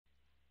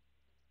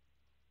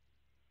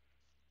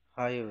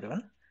Hi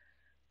everyone.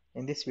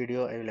 In this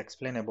video I will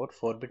explain about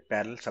 4-bit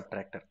parallel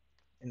subtractor.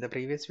 In the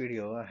previous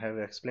video I have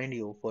explained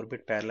you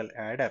 4-bit parallel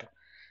adder.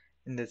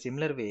 In the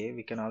similar way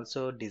we can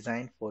also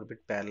design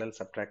 4-bit parallel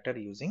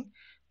subtractor using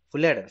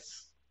full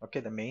adders. Okay,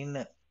 the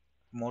main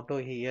motto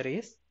here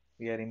is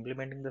we are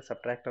implementing the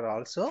subtractor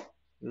also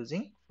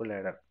using full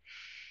adder.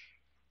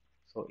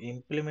 So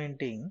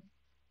implementing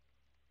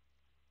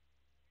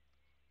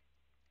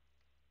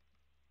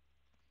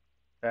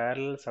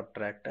parallel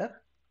subtractor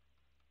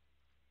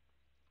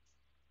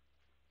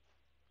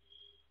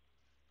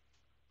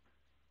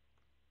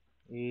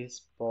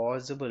is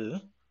possible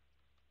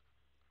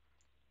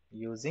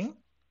using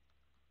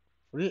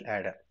full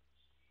adder.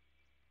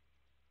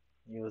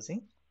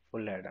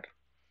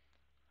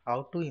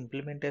 How to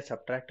implement a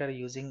subtractor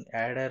using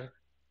adder?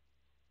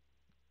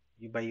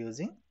 By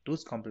using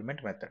 2's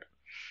complement method.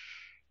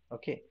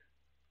 Okay,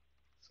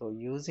 so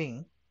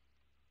using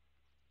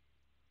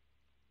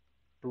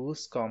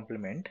 2's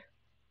complement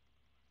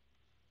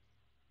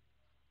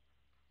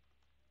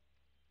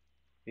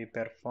we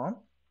perform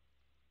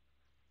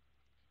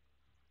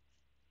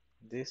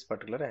this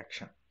particular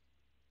action,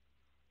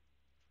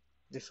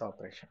 this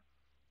operation.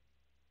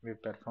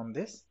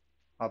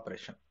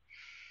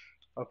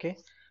 Okay,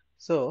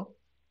 so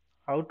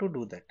how to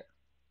do that?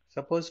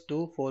 Suppose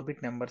two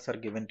 4-bit numbers are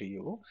given to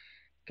you.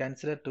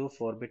 Consider two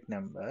 4-bit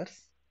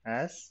numbers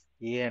as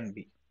A and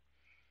B.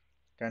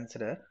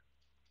 Consider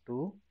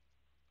two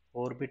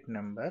 4-bit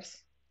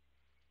numbers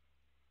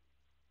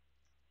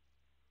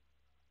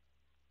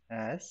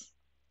as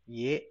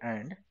A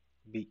and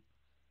B.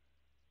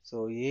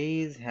 So A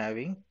is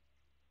having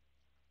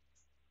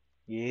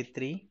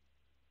A3,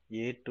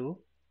 A2,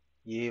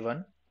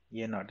 A1,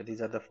 A0.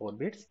 These are the 4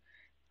 bits,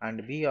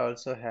 and B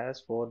also has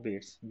 4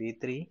 bits: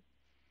 B3,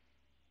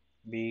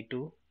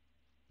 B2,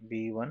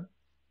 B1.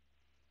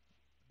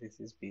 This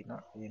is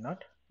B0, A0,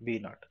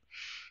 B0.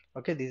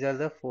 Okay, these are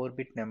the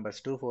 4-bit numbers,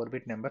 two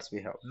 4-bit numbers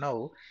we have.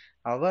 Now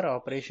our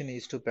operation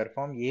is to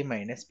perform A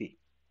minus B.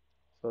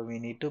 So we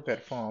need to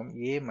perform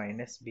A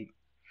minus B.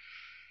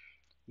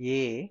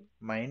 A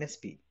minus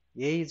B.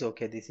 A is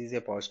okay, this is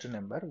a positive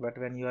number, but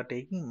when you are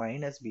taking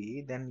minus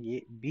B, then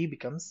B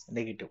becomes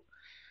negative.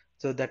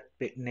 So that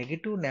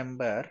negative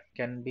number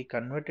can be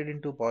converted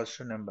into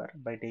positive number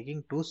by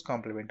taking 2's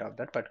complement of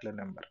that particular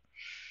number.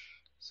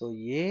 So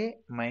A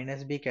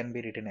minus B can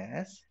be written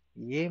as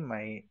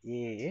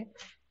A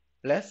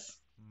plus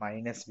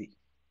minus B.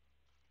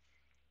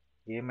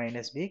 A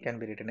minus B can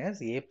be written as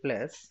A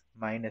plus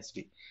minus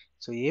B.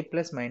 So A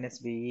plus minus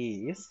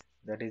B is,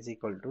 that is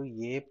equal to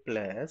A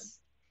plus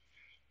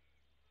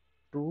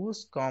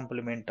 2's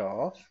complement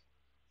of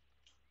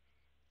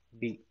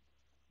B.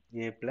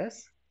 A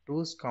plus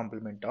 2's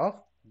complement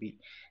of B.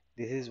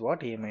 This is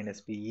what A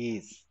minus B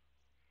is.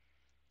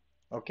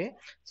 Okay,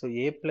 so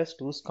A plus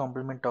 2's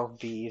complement of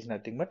B is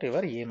nothing but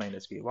your A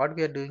minus B. What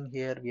we are doing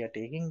here, we are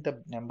taking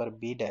the number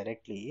B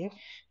directly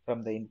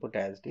from the input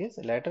as it is.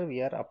 Later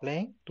we are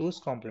applying 2's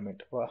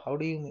complement. How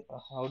do you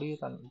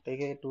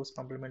take a 2's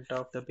complement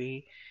of the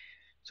B?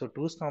 So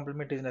 2's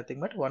complement is nothing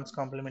but 1's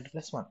complement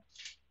plus 1.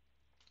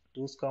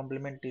 2's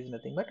complement is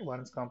nothing but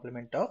 1's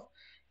complement of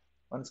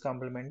 1's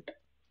complement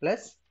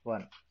plus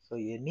 1. So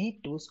any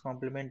 2's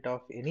complement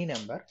of any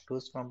number,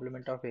 2's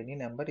complement of any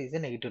number is a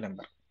negative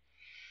number.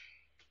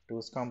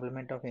 2's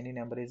complement of any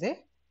number is a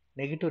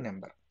negative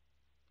number.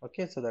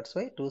 Okay, so that's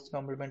why 2's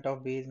complement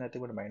of B is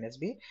nothing but minus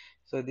B.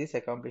 So this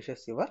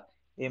accomplishes your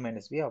A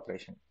minus B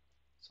operation.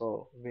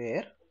 So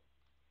where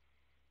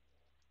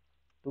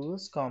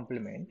 2's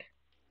complement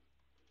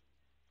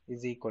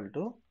is equal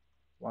to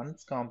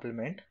 1's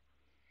complement,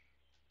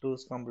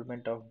 2's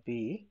complement of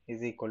B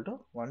is equal to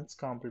 1's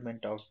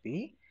complement of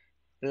B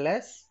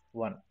plus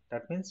 1.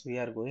 That means we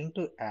are going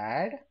to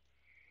add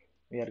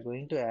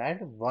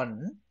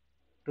 1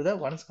 to the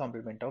 1's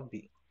complement of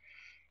B.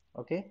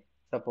 Okay,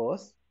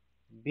 suppose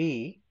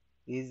B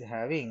is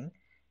having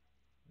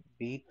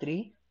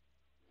B3,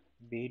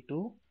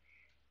 B2,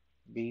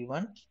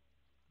 B1,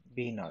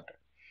 B0.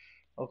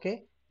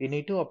 Okay, we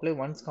need to apply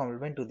 1's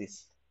complement to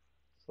this.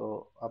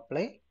 So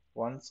apply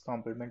 1's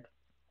complement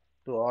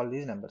to all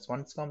these numbers.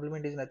 1's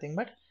complement is nothing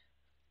but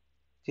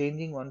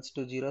changing 1's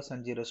to 0's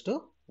and 0's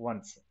to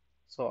 1's.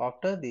 So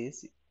after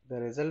this,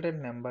 the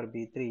resultant number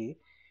B3,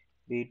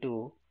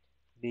 B2,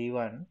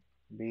 B1,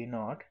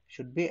 B0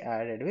 should be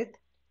added with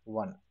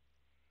 1.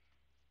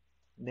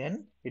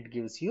 Then it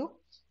gives you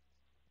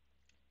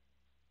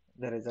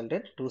the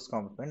resultant 2's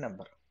complement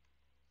number.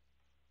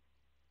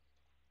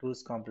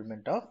 2's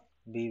complement of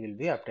B will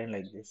be obtained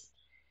like this.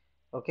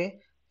 Okay,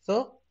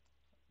 so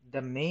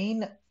the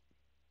main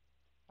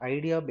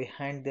idea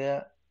behind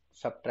the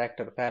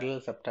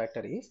parallel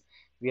subtractor is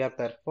we are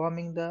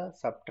performing the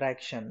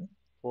subtraction,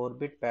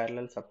 4-bit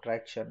parallel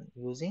subtraction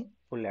using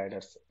full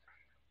adders.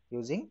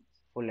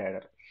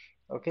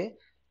 Okay,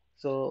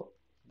 so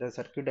the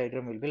circuit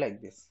diagram will be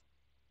like this.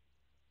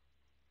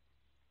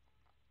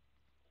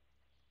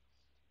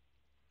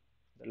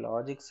 The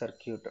logic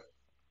circuit,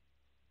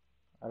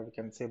 or we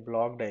can say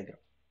block diagram.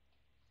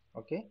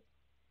 Okay,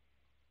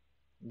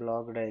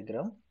 block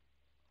diagram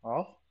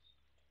of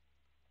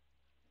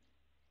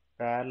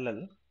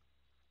parallel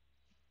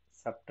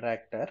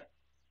subtractor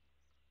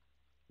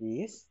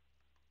is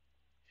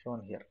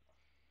shown here.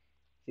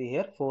 See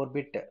here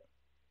 4-bit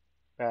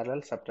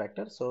parallel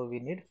subtractor, so we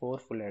need 4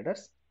 full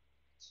adders.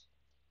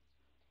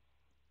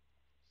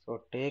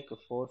 So take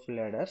 4 full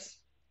adders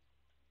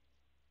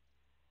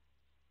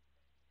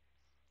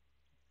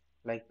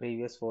like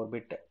previous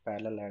 4-bit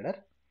parallel adder.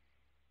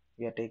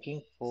 We are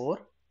taking 4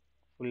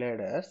 full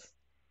adders.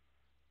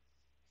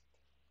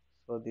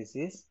 So this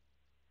is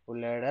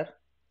full adder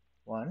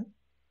 1,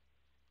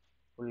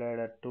 full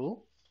adder 2,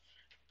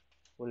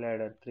 full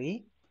adder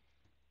 3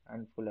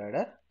 and full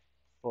adder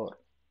 4.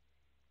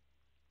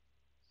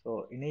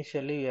 So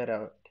initially we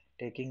are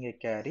taking a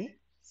carry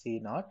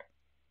C0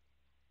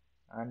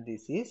 and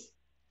this is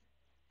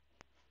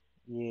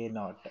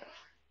A0.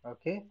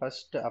 Okay,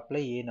 first apply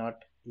A0,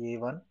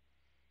 A1,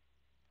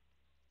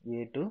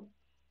 A2,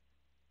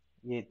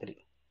 A3.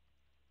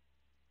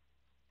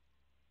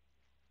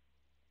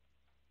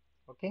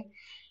 Okay,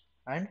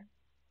 and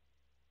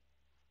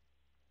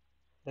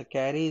the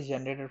carry is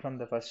generated from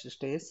the first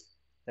stage,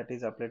 that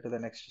is applied to the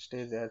next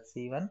stage as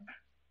C1.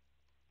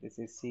 This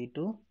is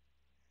C2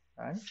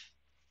 and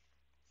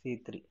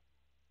C3.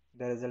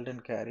 The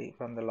resultant carry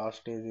from the last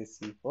stage is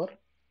C4.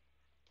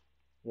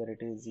 Here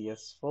it is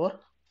S4,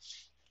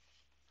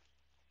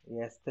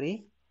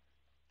 S3,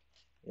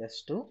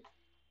 S2,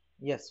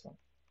 S1.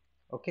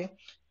 Okay,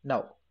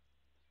 now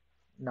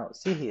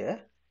see here,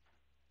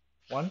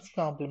 1's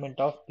complement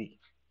of B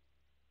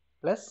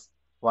plus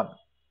 1.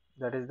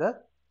 That is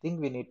the thing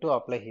we need to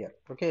apply here.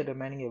 Okay,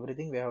 remaining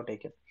everything we have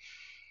taken.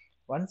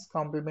 1's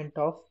complement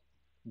of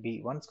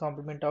B. 1's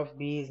complement of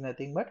B is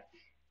nothing but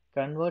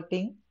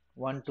converting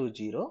 1 to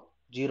 0,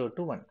 0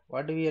 to 1.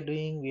 What we are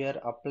doing? We are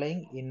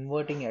applying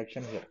inverting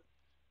action here.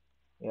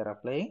 We are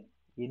applying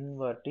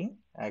inverting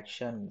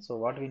action. So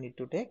what we need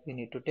to take? We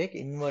need to take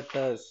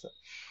inverters.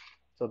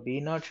 So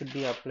B0 should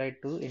be applied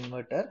to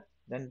inverter.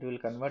 Then it will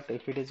convert.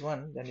 If it is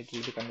 1, then it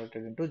will be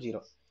converted into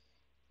 0.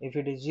 If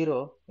it is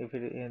 0,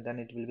 then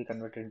it will be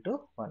converted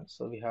into 1.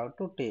 So we have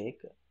to take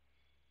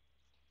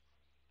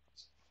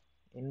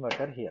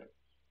inverter here.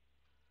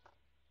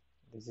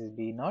 This is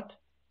B0,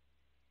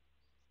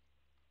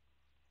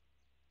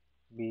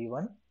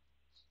 B1,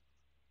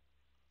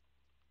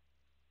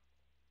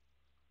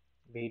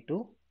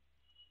 B2,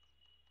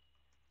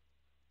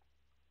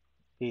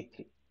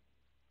 B3.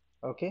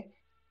 Okay.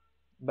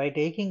 By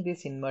taking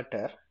this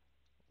inverter,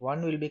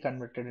 1 will be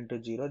converted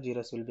into 0,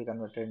 zeros will be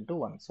converted into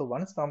 1. So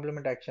 1's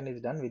complement action is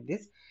done with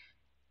this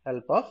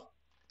help of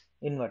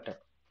inverter.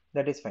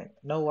 That is fine.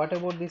 Now what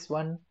about this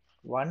 1?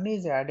 1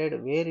 is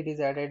added, where it is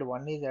added?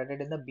 1 is added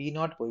in the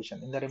B0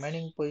 position. In the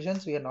remaining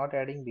positions, we are not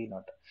adding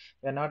B0.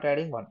 We are not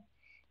adding 1.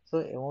 So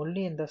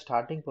only in the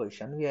starting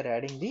position, we are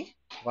adding the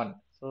 1.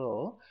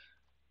 So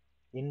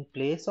in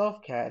place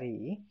of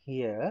carry,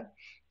 here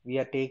we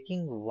are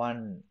taking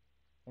 1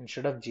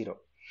 instead of 0.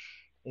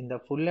 In the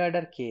full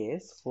adder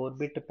case,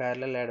 4-bit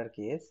parallel adder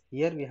case,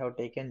 here we have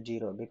taken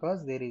 0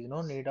 because there is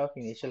no need of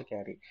initial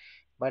carry.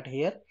 But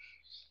here,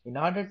 in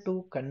order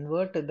to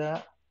convert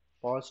the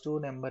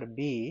positive number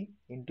B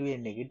into a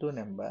negative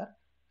number,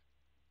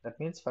 that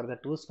means for the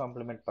 2's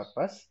complement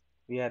purpose,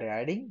 we are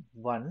adding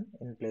 1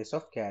 in place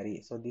of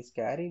carry. So this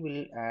carry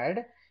will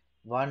add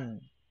 1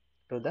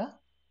 to the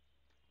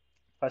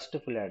first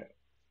full adder.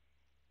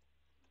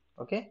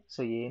 Okay,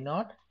 so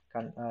A0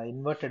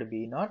 inverted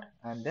B0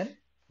 and then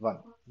 1.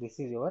 This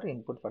is your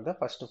input for the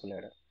first full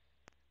adder.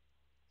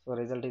 So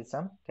result is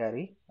some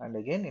carry and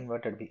again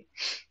inverted B.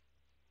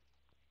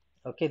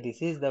 Okay,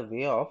 this is the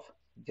way of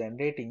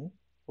generating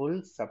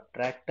full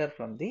subtractor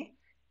from the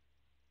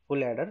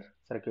full adder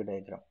circuit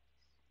diagram.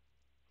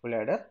 Full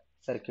adder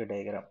circuit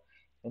diagram.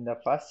 In the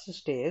first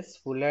stage,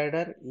 full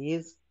adder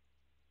is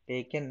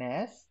taken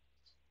as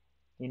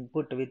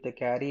input with the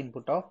carry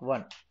input of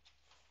 1.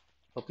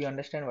 Hope you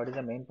understand what is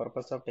the main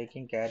purpose of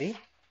taking carry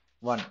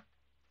 1.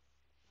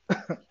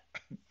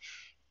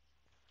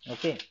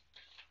 Okay.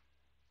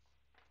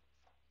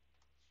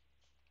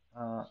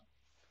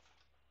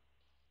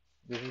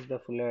 This is the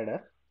full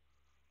adder.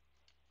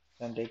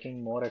 I am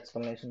taking more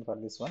explanation for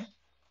this one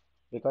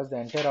because the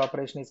entire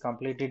operation is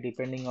completely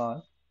depending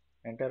on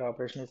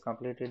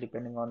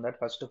that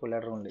first full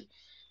adder only.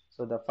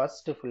 So the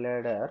first full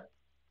adder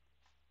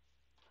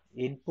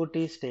input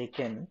is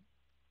taken,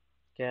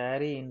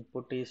 carry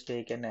input is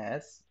taken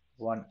as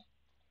 1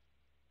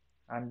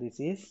 and this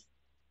is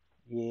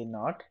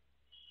A0,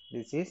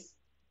 this is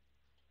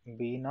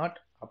B0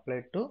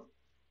 applied to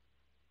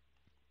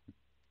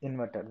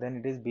inverter, then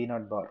it is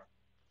B0 bar.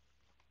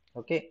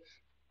 Okay,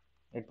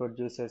 it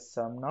produces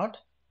sum naught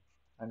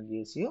and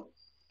gives you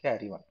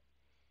carry 1.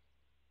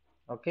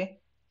 Okay,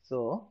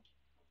 so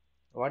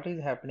what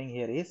is happening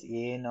here is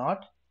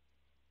A0,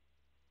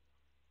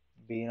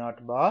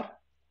 B0 bar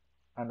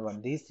and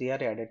 1. These three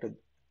are added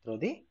through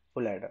the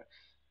full adder.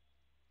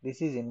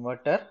 This is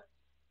inverter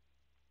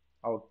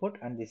output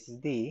and this is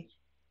the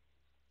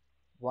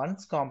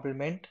 1's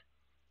complement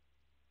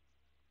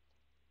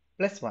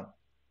plus 1.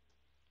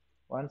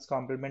 1's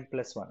complement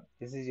plus 1.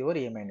 This is your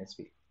a minus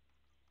b.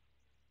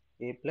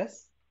 A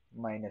plus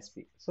minus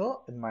b.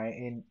 So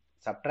in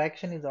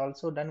subtraction is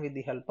also done with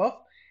the help of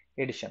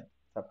addition.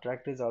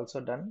 Subtract is also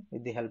done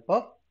with the help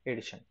of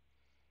addition.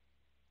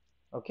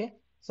 Okay.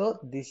 So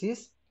this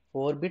is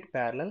 4-bit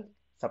parallel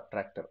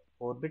subtractor.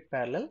 4-bit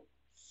parallel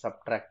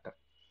subtractor.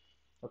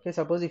 Okay.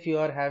 Suppose if you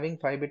are having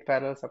 5-bit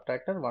parallel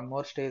subtractor, one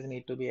more stage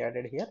need to be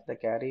added here. The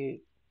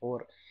carry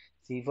 4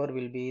 C4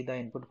 will be the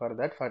input for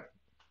that for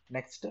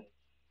next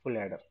full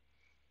adder.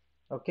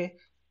 Okay.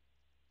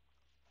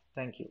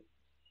 Thank you.